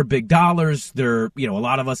sports are big dollars. They're, a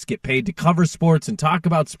lot of us get paid to cover sports and talk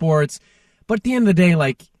about sports. But at the end of the day,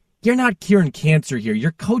 like, you're not curing cancer here.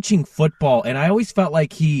 You're coaching football. And I always felt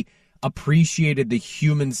like he appreciated the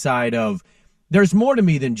human side of there's more to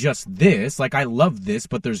me than just this. Like, I love this,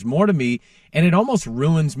 but there's more to me, and it almost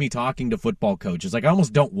ruins me talking to football coaches. Like, I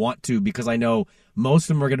almost don't want to because I know most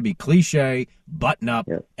of them are going to be cliche, button up,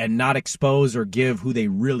 and not expose or give who they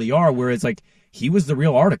really are, whereas, like, he was the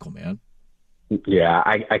real article, man. Yeah,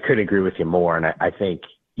 I couldn't agree with you more, and I think,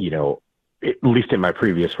 at least in my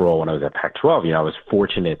previous role when I was at Pac-12, I was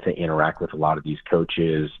fortunate to interact with a lot of these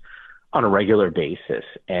coaches on a regular basis,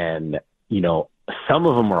 and, some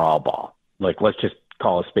of them are all ball. Like, let's just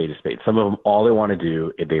call a spade a spade. Some of them, all they want to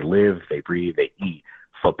do is they live, they breathe, they eat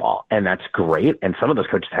football. And that's great. And some of those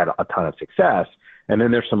coaches had a ton of success. And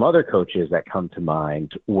then there's some other coaches that come to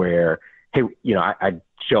mind where, hey, I'd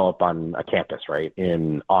show up on a campus, right,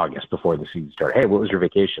 in August before the season started. Hey, what was your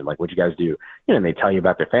vacation? Like, what'd you guys do? And they tell you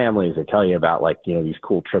about their families. They tell you about, these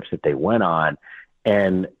cool trips that they went on.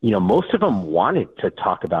 And, most of them wanted to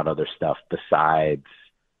talk about other stuff besides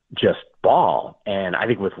just ball. And I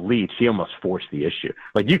think with Leach, he almost forced the issue.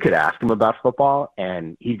 Like, you could ask him about football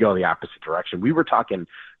and he'd go the opposite direction. We were talking,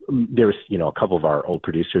 there was, a couple of our old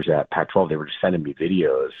producers at Pac-12, they were just sending me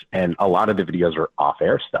videos, and a lot of the videos were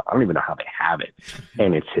off-air stuff. I don't even know how they have it.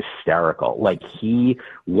 And it's hysterical. Like,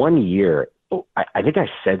 one year, I think I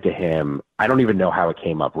said to him, I don't even know how it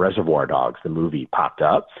came up. Reservoir Dogs, the movie, popped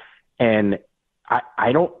up. And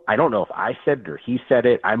I don't know if I said it or he said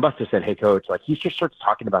it. I must have said, hey, coach, like, he just starts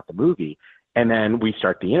talking about the movie. And then we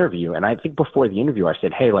start the interview. And I think before the interview, I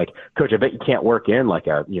said, hey, like, coach, I bet you can't work in like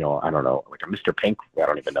a, I don't know, like a Mr. Pink. I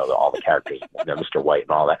don't even know all the characters, Mr. White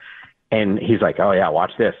and all that. And he's like, oh, yeah,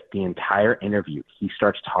 watch this. The entire interview, he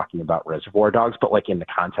starts talking about Reservoir Dogs, but like in the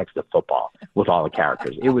context of football with all the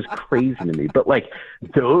characters. It was crazy to me. But like,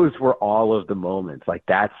 those were all of the moments. Like,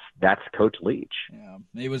 that's Coach Leach. Yeah,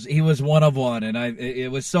 he was one of one. And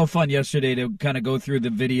it was so fun yesterday to kind of go through the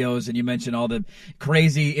videos. And you mentioned all the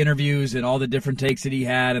crazy interviews and all the different takes that he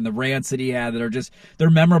had and the rants that he had that are they're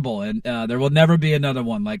memorable. And there will never be another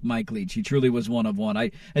one like Mike Leach. He truly was one of one.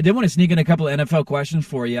 I did want to sneak in a couple of NFL questions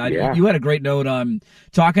for you. You had a great note on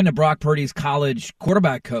talking to Brock Purdy's college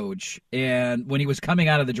quarterback coach and when he was coming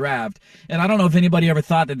out of the draft. And I don't know if anybody ever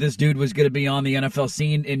thought that this dude was going to be on the NFL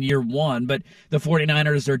scene in year one, but the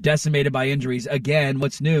 49ers are decimated by injuries again.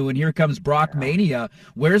 What's new? And here comes Brock Mania.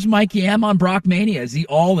 Where's Mike Yam on Brock Mania? Is he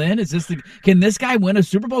all in? Can this guy win a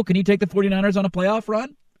Super Bowl? Can he take the 49ers on a playoff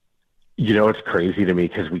run? It's crazy to me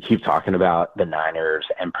because we keep talking about the Niners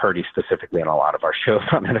and Purdy specifically on a lot of our shows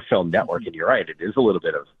on NFL Network. And you're right, it is a little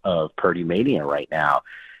bit of Purdy mania right now.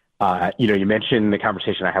 You mentioned the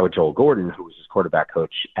conversation I had with Joel Gordon, who was his quarterback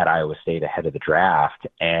coach at Iowa State ahead of the draft.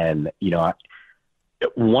 And,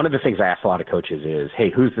 one of the things I ask a lot of coaches is, hey,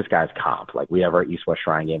 who's this guy's comp? Like, we have our East-West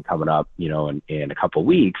Shrine game coming up, in a couple of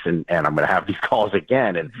weeks, and I'm going to have these calls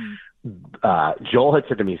again. And Joel had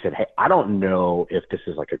said to me, he said, hey, I don't know if this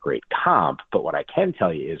is like a great comp, but what I can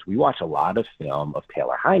tell you is we watch a lot of film of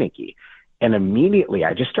Taylor Heineke. And immediately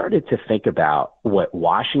I just started to think about what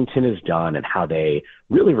Washington has done and how they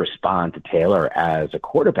really respond to Taylor as a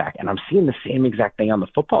quarterback. And I'm seeing the same exact thing on the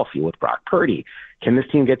football field with Brock Purdy. Can this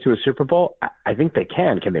team get to a Super Bowl? I think they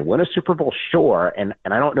can. Can they win a Super Bowl? Sure. And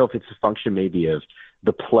I don't know if it's a function maybe of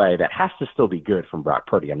the play that has to still be good from Brock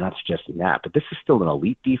Purdy. I'm not suggesting that, but this is still an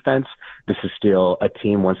elite defense. This is still a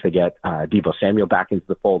team once they get Deebo Samuel back into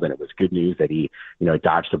the fold, and it was good news that he,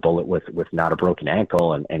 dodged a bullet with not a broken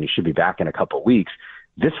ankle, and he should be back in a couple of weeks.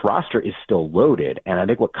 This roster is still loaded, and I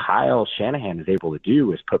think what Kyle Shanahan is able to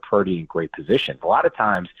do is put Purdy in great positions. A lot of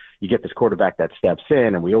times you get this quarterback that steps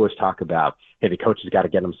in, and we always talk about, hey, the coach has got to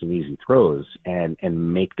get him some easy throws and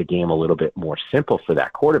make the game a little bit more simple for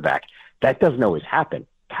that quarterback. That doesn't always happen.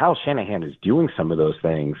 Kyle Shanahan is doing some of those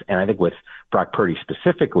things, and I think with Brock Purdy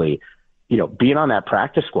specifically, being on that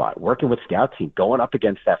practice squad, working with scout team, going up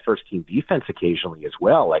against that first-team defense occasionally as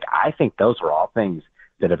well, like, I think those are all things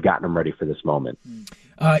that have gotten him ready for this moment.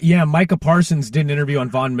 Micah Parsons did an interview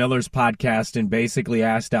on Von Miller's podcast and basically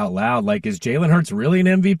asked out loud, like, is Jalen Hurts really an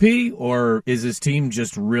MVP, or is his team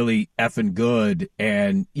just really effing good?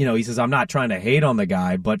 And, he says, I'm not trying to hate on the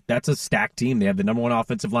guy, but that's a stacked team. They have the number one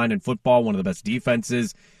offensive line in football, one of the best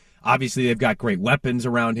defenses. Obviously, they've got great weapons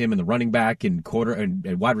around him in the running back and quarter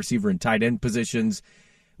and wide receiver and tight end positions.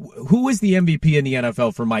 Who is the MVP in the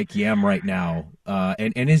NFL for Mike Yam right now?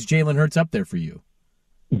 And is Jalen Hurts up there for you?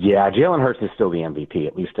 Yeah, Jalen Hurts is still the MVP,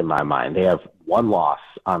 at least in my mind. They have one loss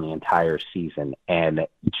on the entire season, and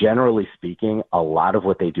generally speaking, a lot of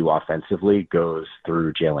what they do offensively goes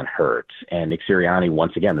through Jalen Hurts. And Nick Sirianni,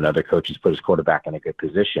 once again, another coach, has put his quarterback in a good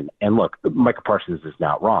position. And look, Micah Parsons is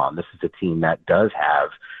not wrong. This is a team that does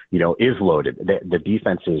have, is loaded. The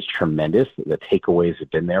defense is tremendous. The takeaways have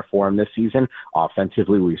been there for him this season.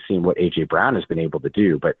 Offensively, we've seen what A.J. Brown has been able to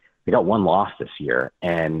do, but They got one loss this year,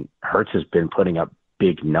 and Hurts has been putting up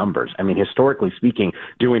big numbers. I mean, historically speaking,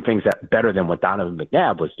 doing things that better than what Donovan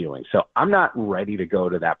McNabb was doing. So I'm not ready to go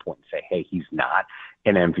to that point and say, hey, he's not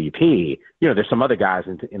an MVP. There's some other guys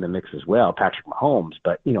in the mix as well, Patrick Mahomes,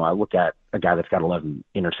 but, I look at a guy that's got 11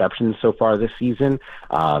 interceptions so far this season.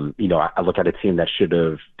 I look at a team that should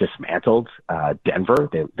have dismantled Denver.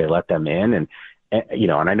 They let them in, and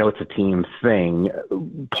I know it's a team thing,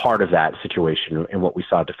 part of that situation and what we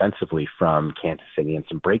saw defensively from Kansas City and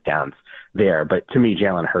some breakdowns there. But to me,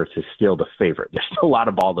 Jalen Hurts is still the favorite. There's still a lot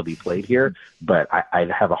of ball to be played here, but I'd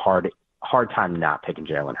have a hard time not picking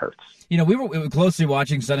Jalen Hurts. We were closely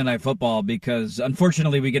watching Sunday Night Football because,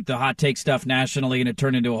 unfortunately, we get the hot take stuff nationally, and it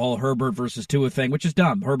turned into a whole Herbert versus Tua thing, which is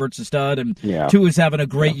dumb. Herbert's a stud, and Tua's having a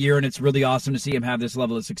great year, and it's really awesome to see him have this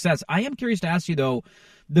level of success. I am curious to ask you, though,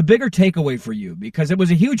 the bigger takeaway for you, because it was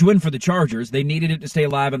a huge win for the Chargers. They needed it to stay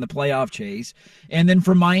alive in the playoff chase. And then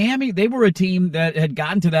for Miami, they were a team that had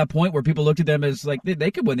gotten to that point where people looked at them as like they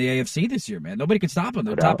could win the AFC this year, man. Nobody could stop them.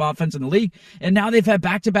 They're the top offense in the league. And now they've had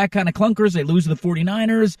back-to-back kind of clunkers. They lose to the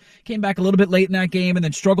 49ers, came back a little bit late in that game, and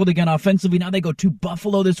then struggled again offensively. Now they go to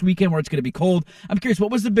Buffalo this weekend where it's going to be cold. I'm curious,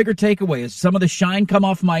 what was the bigger takeaway? Is some of the shine come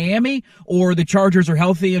off Miami, or the Chargers are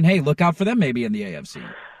healthy and, hey, look out for them maybe in the AFC?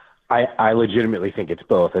 I legitimately think it's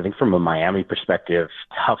both. I think from a Miami perspective,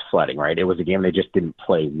 tough sledding, right? It was a game they just didn't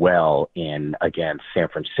play well in against San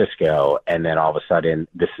Francisco. And then all of a sudden,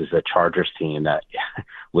 this is a Chargers team that a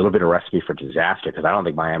little bit of recipe for disaster, because I don't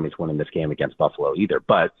think Miami's winning this game against Buffalo either.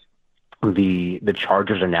 But the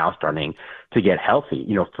Chargers are now starting to get healthy.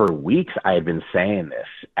 For weeks I had been saying this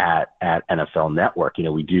at NFL Network.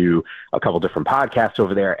 We do a couple different podcasts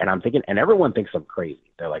over there, and I'm thinking, and everyone thinks I'm crazy.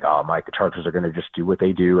 They're like, oh, Mike, the Chargers are going to just do what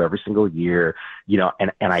they do every single year,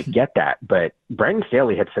 and I get that. But Brandon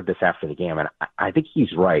Staley had said this after the game, and I think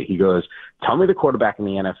he's right. He goes, tell me the quarterback in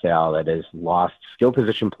the NFL that has lost skill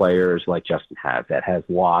position players like Justin has, that has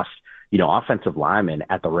lost offensive linemen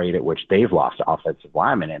at the rate at which they've lost offensive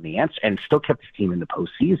linemen, and the answer, and still kept his team in the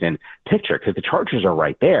postseason picture, because the Chargers are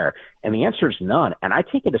right there. And the answer is none. And I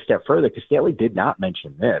take it a step further, because Staley did not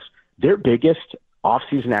mention this. Their biggest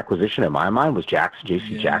offseason acquisition in my mind was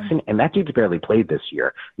J.C. Jackson, and that dude's barely played this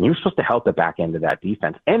year. And he was supposed to help the back end of that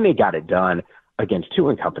defense, and they got it done against Tua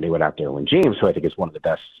and company without Derwin James, who I think is one of the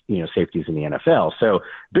best, safeties in the NFL. So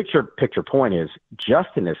picture point is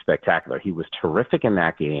Justin is spectacular. He was terrific in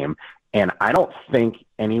that game. And I don't think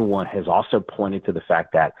anyone has also pointed to the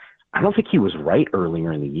fact that I don't think he was right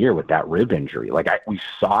earlier in the year with that rib injury. We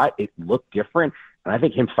saw it. It looked different. And I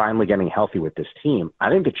think him finally getting healthy with this team, I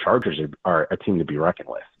think the Chargers are a team to be reckoned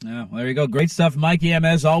with. Yeah, well, there you go. Great stuff. Mike Yam,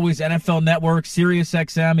 as always, NFL Network, Sirius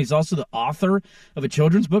XM. He's also the author of a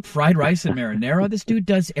children's book, Fried Rice and Marinara. This dude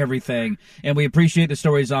does everything. And we appreciate the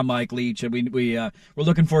stories on Mike Leach. And we're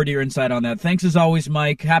looking forward to your insight on that. Thanks as always,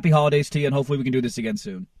 Mike. Happy holidays to you, and hopefully we can do this again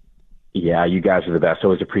soon. Yeah, you guys are the best.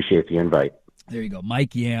 Always appreciate the invite. There you go.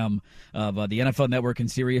 Mike Yam of the NFL Network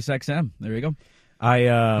and Sirius XM. There you go.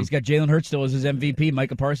 He's got Jalen Hurts still as his MVP.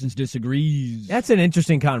 Micah Parsons disagrees. That's an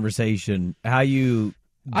interesting conversation. How you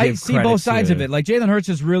I see both sides of it. Like, Jalen Hurts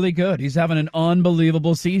is really good. He's having an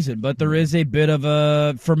unbelievable season, but there is a bit of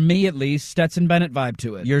a, for me at least, Stetson Bennett vibe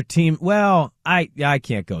to it. Your team, well, I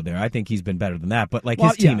can't go there. I think he's been better than that, but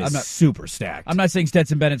his team is super stacked. I'm not saying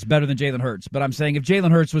Stetson Bennett's better than Jalen Hurts, but I'm saying if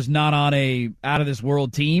Jalen Hurts was not on a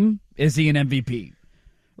out-of-this-world team, is he an MVP?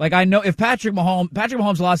 Like, I know if Patrick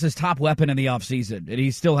Mahomes lost his top weapon in the offseason, and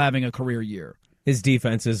he's still having a career year. His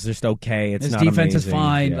defense is just okay. His defense amazing. is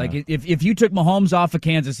fine. Yeah. Like, if you took Mahomes off of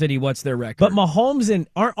Kansas City, what's their record? But Mahomes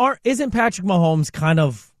isn't Patrick Mahomes kind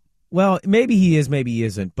of, well, maybe he is, maybe he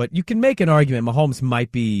isn't. But you can make an argument Mahomes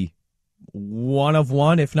might be one of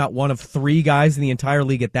one, if not one of three guys in the entire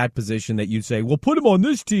league at that position that you'd say, well, put him on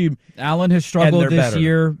this team. Allen has struggled this better.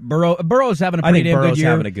 year. Burrow's having a pretty damn good year.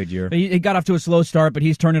 Having a good year. He got off to a slow start, but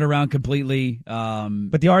he's turned it around completely.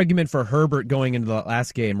 But the argument for Herbert going into the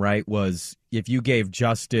last game, right, was if you gave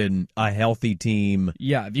Justin a healthy team.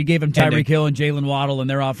 Yeah, if you gave him Tyreek Hill and Jalen Waddle and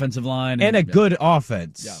their offensive line. And a good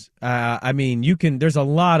offense. Yeah. I mean, there's a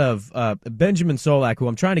lot of Benjamin Solak, who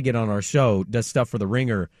I'm trying to get on our show, does stuff for The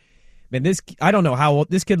Ringer. Man, I don't know how old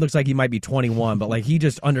this kid looks. Like he might be 21, but he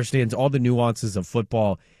just understands all the nuances of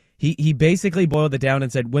football. He basically boiled it down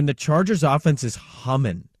and said, when the Chargers offense is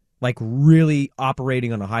humming, like really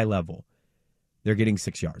operating on a high level, they're getting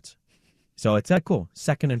 6 yards. So it's that cool.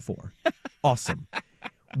 2nd and 4. Awesome.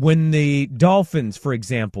 When the Dolphins, for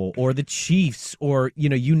example, or the Chiefs, or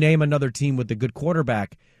you name another team with a good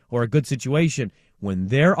quarterback or a good situation, when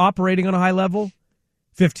they're operating on a high level,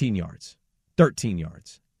 15 yards, 13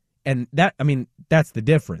 yards. And that's the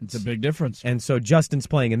difference. It's a big difference. And so Justin's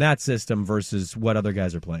playing in that system versus what other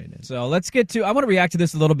guys are playing in. So let's get to, I want to react to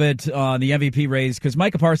this a little bit on the MVP race because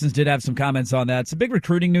Micah Parsons did have some comments on that. Some big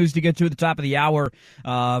recruiting news to get to at the top of the hour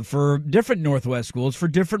for different Northwest schools for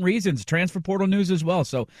different reasons. Transfer portal news as well.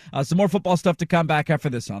 So some more football stuff to come back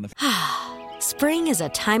after this on the. Spring is a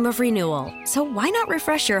time of renewal, so why not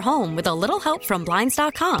refresh your home with a little help from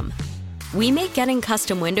Blinds.com? We make getting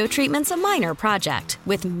custom window treatments a minor project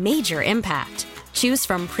with major impact. Choose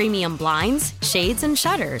from premium blinds, shades, and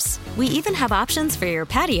shutters. We even have options for your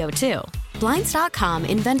patio, too. Blinds.com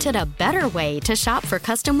invented a better way to shop for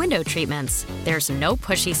custom window treatments. There's no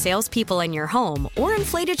pushy salespeople in your home or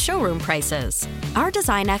inflated showroom prices. Our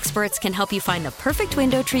design experts can help you find the perfect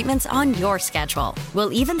window treatments on your schedule.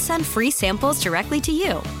 We'll even send free samples directly to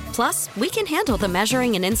you. Plus, we can handle the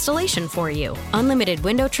measuring and installation for you. Unlimited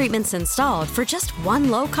window treatments installed for just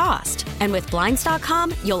one low cost. And with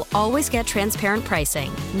Blinds.com, you'll always get transparent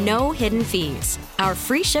pricing. No hidden fees. Our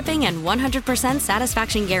free shipping and 100%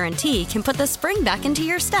 satisfaction guarantee can put the spring back into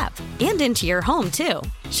your step and into your home, too.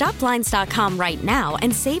 Shop Blinds.com right now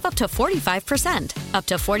and save up to 45%. Up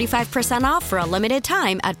to 45% off for a limited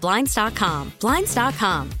time at Blinds.com.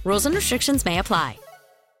 Blinds.com. Rules and restrictions may apply.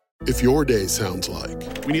 If your day sounds like,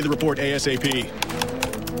 we need the report ASAP.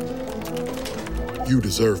 You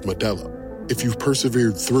deserve Modelo. If you've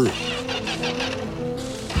persevered through,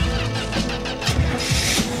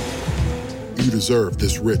 you deserve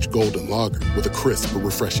this rich golden lager with a crisp but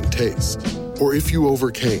refreshing taste. Or if you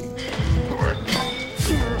overcame. 2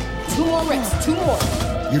 more reps, 2 more.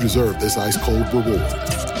 You deserve this ice-cold reward.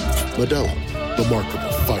 Modelo, the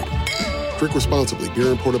Remarkable Fighter. Drink responsibly.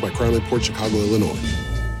 Beer imported by Crown Imports, Chicago, Illinois.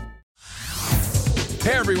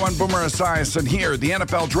 Hey everyone, Boomer Esiason here. The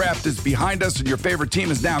NFL Draft is behind us and your favorite team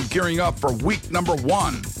is now gearing up for week number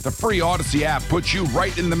 1. The free Odyssey app puts you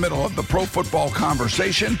right in the middle of the pro football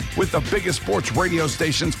conversation with the biggest sports radio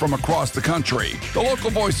stations from across the country. The local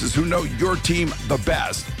voices who know your team the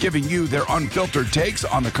best, giving you their unfiltered takes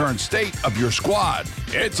on the current state of your squad.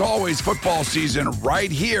 It's always football season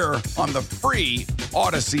right here on the free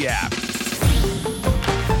Odyssey app.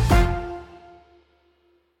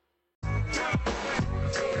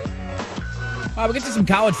 We'll get to some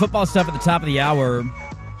college football stuff at the top of the hour.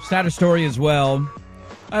 Status story as well.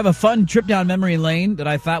 I have a fun trip down memory lane that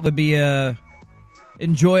I thought would be a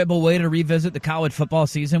enjoyable way to revisit the college football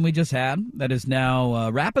season we just had that is now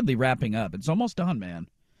rapidly wrapping up. It's almost done, man.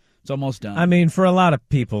 It's almost done. I mean, for a lot of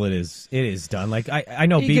people, it is done. Like, I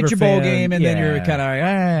know you Beaver get your bowl game, and then you're kind of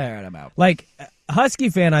like, I'm out. Like, Husky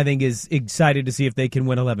fan, I think, is excited to see if they can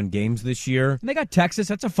win 11 games this year. And they got Texas.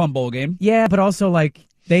 That's a fun bowl game. Yeah, but also, like,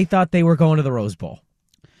 they thought they were going to the Rose Bowl.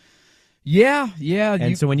 Yeah.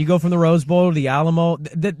 And so when you go from the Rose Bowl to the Alamo,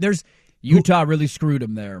 there's... Utah really screwed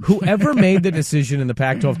them there. Whoever made the decision in the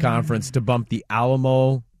Pac-12 conference to bump the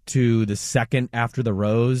Alamo to the second after the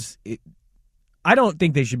Rose, I don't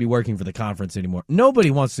think they should be working for the conference anymore.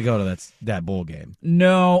 Nobody wants to go to that bowl game.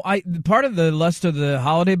 No, part of the lust of the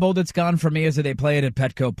Holiday Bowl that's gone for me is that they play it at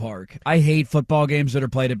Petco Park. I hate football games that are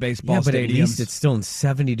played at baseball stadiums. But at least it's still in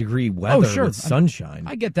 70-degree weather with sunshine.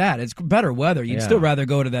 I get that. It's better weather. You'd still rather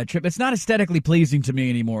go to that trip. It's not aesthetically pleasing to me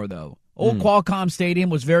anymore, though. Old Qualcomm Stadium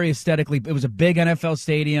was very aesthetically. It was a big NFL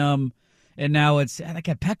stadium. And now it's like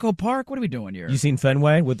at Petco Park. What are we doing here? You seen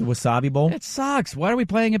Fenway with the Wasabi Bowl? It sucks. Why are we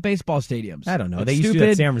playing at baseball stadiums? I don't know. They used to do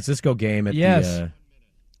that San Francisco game at the...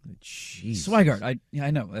 Jeez. Swigert, I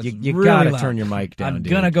know. That's you really gotta loud. turn your mic down, I'm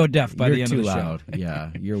dude. gonna go deaf by You're the end too of the loud. show. Yeah,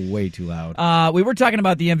 you're way too loud. We were talking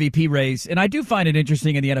about the MVP race, and I do find it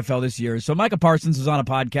interesting in the NFL this year. So Micah Parsons was on a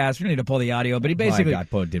podcast. We don't need to pull the audio, but he basically... I did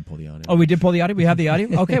pull the audio. Oh, we did pull the audio? We have the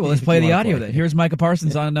audio? Okay, well, let's play the audio then. Here's Micah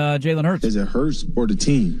Parsons on Jalen Hurts. Is it Hurts or the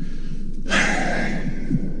team?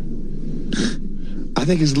 I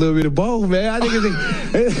think it's a little bit of both, man. I think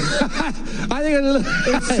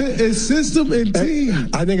it's system and team.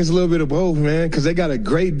 I think it's a little bit of both, man, because they got a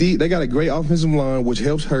great offensive line, which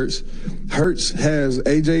helps Hurts. Hurts has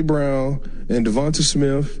A.J. Brown and Devonta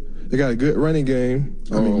Smith. They got a good running game.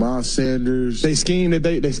 I mean, Miles Sanders. They scheme that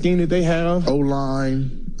they have.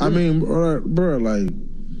 O-line. I mean, bro,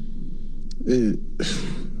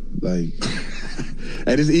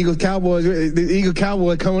 hey, this Eagle Cowboy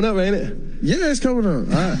coming up, ain't it? Yeah, it's coming up.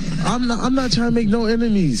 I'm not trying to make no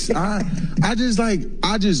enemies. I just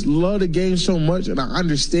love the game so much, and I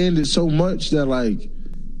understand it so much that I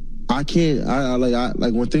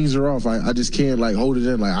can't. When things are off, I just can't hold it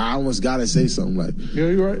in. I almost gotta say something. Yeah,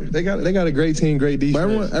 you're right. They got a great team, great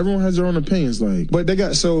defense. But everyone has their own opinions. But they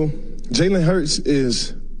got Jalen Hurts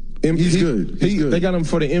is. He's good. He's good. They got him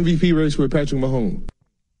for the MVP race with Patrick Mahomes.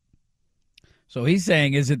 So he's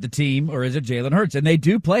saying, is it the team or is it Jalen Hurts? And they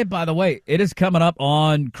do play, by the way. It is coming up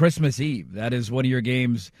on Christmas Eve. That is one of your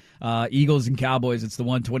games, Eagles and Cowboys. It's the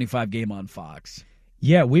 1:25 game on Fox.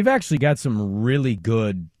 Yeah, we've actually got some really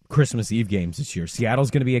good Christmas Eve games this year. Seattle's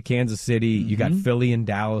going to be at Kansas City. You got Philly and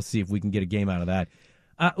Dallas. See if we can get a game out of that.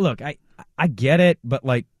 Look, I get it, but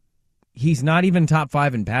like he's not even top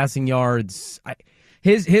 5 in passing yards.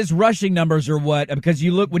 His rushing numbers are what, because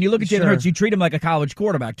when you look at Jalen Hurts, you treat him like a college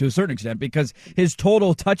quarterback to a certain extent because his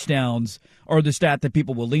total touchdowns are the stat that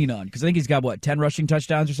people will lean on. Because I think he's got, 10 rushing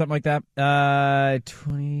touchdowns or something like that?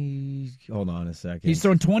 20. Hold on a second. He's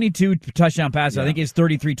thrown 22 touchdown passes. Yeah. I think he has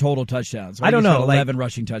 33 total touchdowns. So I don't know. 11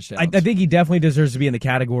 rushing touchdowns. I think he definitely deserves to be in the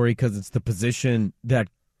category because it's the position that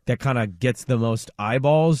kind of gets the most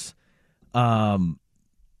eyeballs.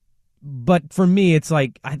 But for me, it's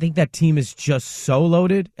like, I think that team is just so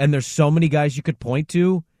loaded, and there's so many guys you could point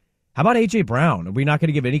to. How about A.J. Brown? Are we not going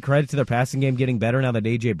to give any credit to their passing game getting better now that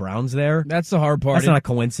A.J. Brown's there? That's the hard part. That's not a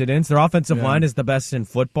coincidence. Their offensive line is the best in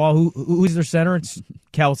football. Who's their center? It's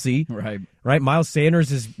Kelsey. Right. Miles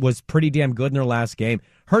Sanders was pretty damn good in their last game.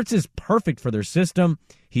 Hurts is perfect for their system.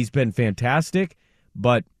 He's been fantastic,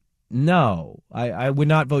 but no, I would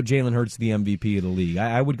not vote Jalen Hurts the MVP of the league.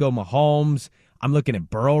 I would go Mahomes. I'm looking at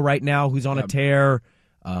Burrow right now, who's on a tear.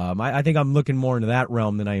 I think I'm looking more into that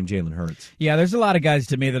realm than I am Jalen Hurts. Yeah, there's a lot of guys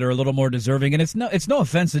to me that are a little more deserving, and it's no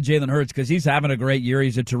offense to Jalen Hurts because he's having a great year.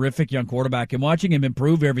 He's a terrific young quarterback, and watching him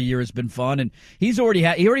improve every year has been fun. And he already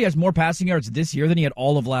has more passing yards this year than he had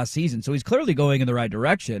all of last season, so he's clearly going in the right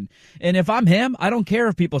direction. And if I'm him, I don't care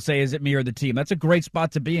if people say, is it me or the team? That's a great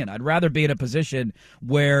spot to be in. I'd rather be in a position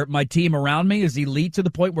where my team around me is elite to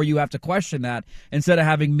the point where you have to question that instead of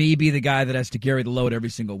having me be the guy that has to carry the load every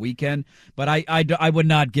single weekend. But I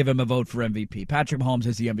would not give him a vote for MVP. Patrick Mahomes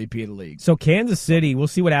is the MVP of the league. So Kansas City, we'll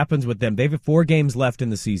see what happens with them. They have 4 games left in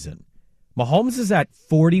the season. Mahomes is at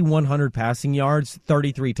 4,100 passing yards,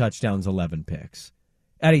 33 touchdowns, 11 picks,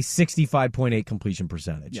 at a 65.8 completion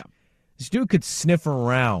percentage. Yeah. This dude could sniff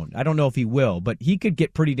around. I don't know if he will, but he could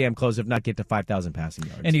get pretty damn close, if not get to 5,000 passing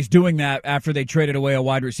yards. And he's doing that after they traded away a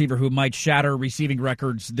wide receiver who might shatter receiving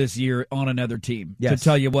records this year on another team. Yes. To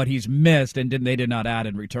tell you what he's missed and they did not add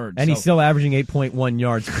in return. And he's still averaging 8.1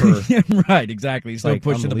 yards per. Right, exactly. He's still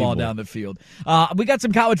pushing the ball down the field. We got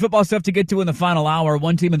some college football stuff to get to in the final hour.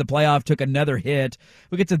 One team in the playoff took another hit.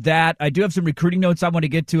 We'll get to that. I do have some recruiting notes I want to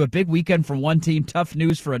get to. A big weekend for one team, tough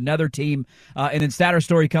news for another team. And then Statter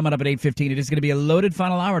Story coming up at 8:15. It is going to be a loaded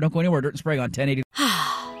final hour. Don't go anywhere. Dirt and Sprague on 1080.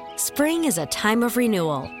 Spring is a time of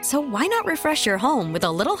renewal, so why not refresh your home with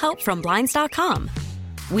a little help from Blinds.com?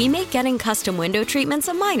 We make getting custom window treatments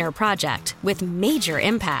a minor project with major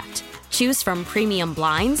impact. Choose from premium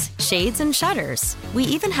blinds, shades, and shutters. We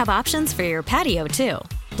even have options for your patio, too.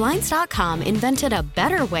 Blinds.com invented a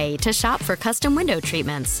better way to shop for custom window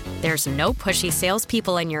treatments. There's no pushy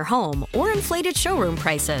salespeople in your home or inflated showroom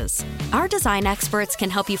prices. Our design experts can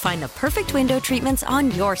help you find the perfect window treatments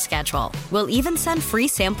on your schedule. We'll even send free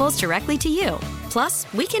samples directly to you.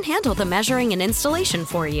 Plus, we can handle the measuring and installation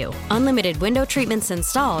for you. Unlimited window treatments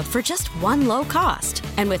installed for just one low cost.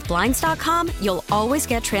 And with Blinds.com, you'll always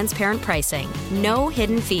get transparent pricing. No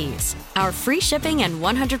hidden fees. Our free shipping and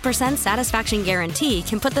 100% satisfaction guarantee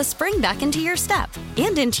can put the spring back into your step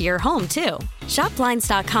and into your home, too. Shop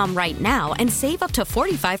Blinds.com right now and save up to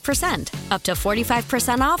 45%. Up to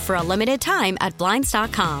 45% off for a limited time at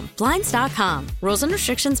Blinds.com. Blinds.com. Rules and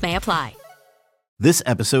restrictions may apply. This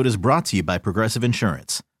episode is brought to you by Progressive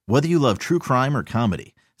Insurance. Whether you love true crime or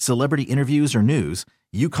comedy, celebrity interviews or news,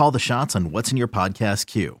 you call the shots on what's in your podcast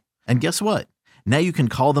queue. And guess what? Now you can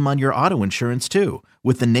call them on your auto insurance, too,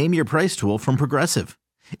 with the Name Your Price tool from Progressive.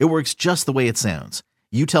 It works just the way it sounds.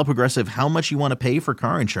 You tell Progressive how much you want to pay for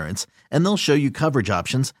car insurance, and they'll show you coverage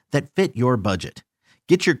options that fit your budget.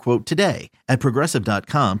 Get your quote today at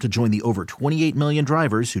Progressive.com to join the over 28 million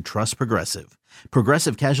drivers who trust Progressive.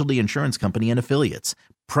 Progressive Casualty Insurance Company and Affiliates.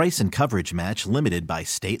 Price and coverage match limited by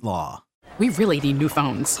state law. We really need new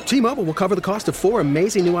phones. T-Mobile will cover the cost of 4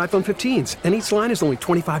 amazing new iPhone 15s, and each line is only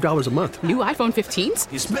 $25 a month. New iPhone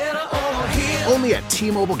 15s? It's better over here. Only at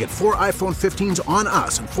T-Mobile, get 4 iPhone 15s on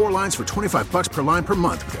us and 4 lines for $25 per line per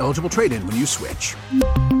month with eligible trade-in when you switch.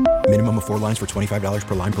 Minimum of 4 lines for $25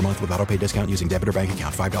 per line per month with autopay discount using debit or bank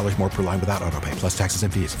account. $5 more per line without autopay, plus taxes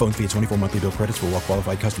and fees. Phone fee at 24 monthly bill credits for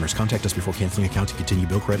well-qualified customers. Contact us before canceling account to continue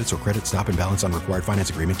bill credits or credit stop and balance on required finance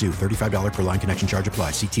agreement due. $35 per line connection charge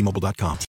applies. See T-Mobile.com.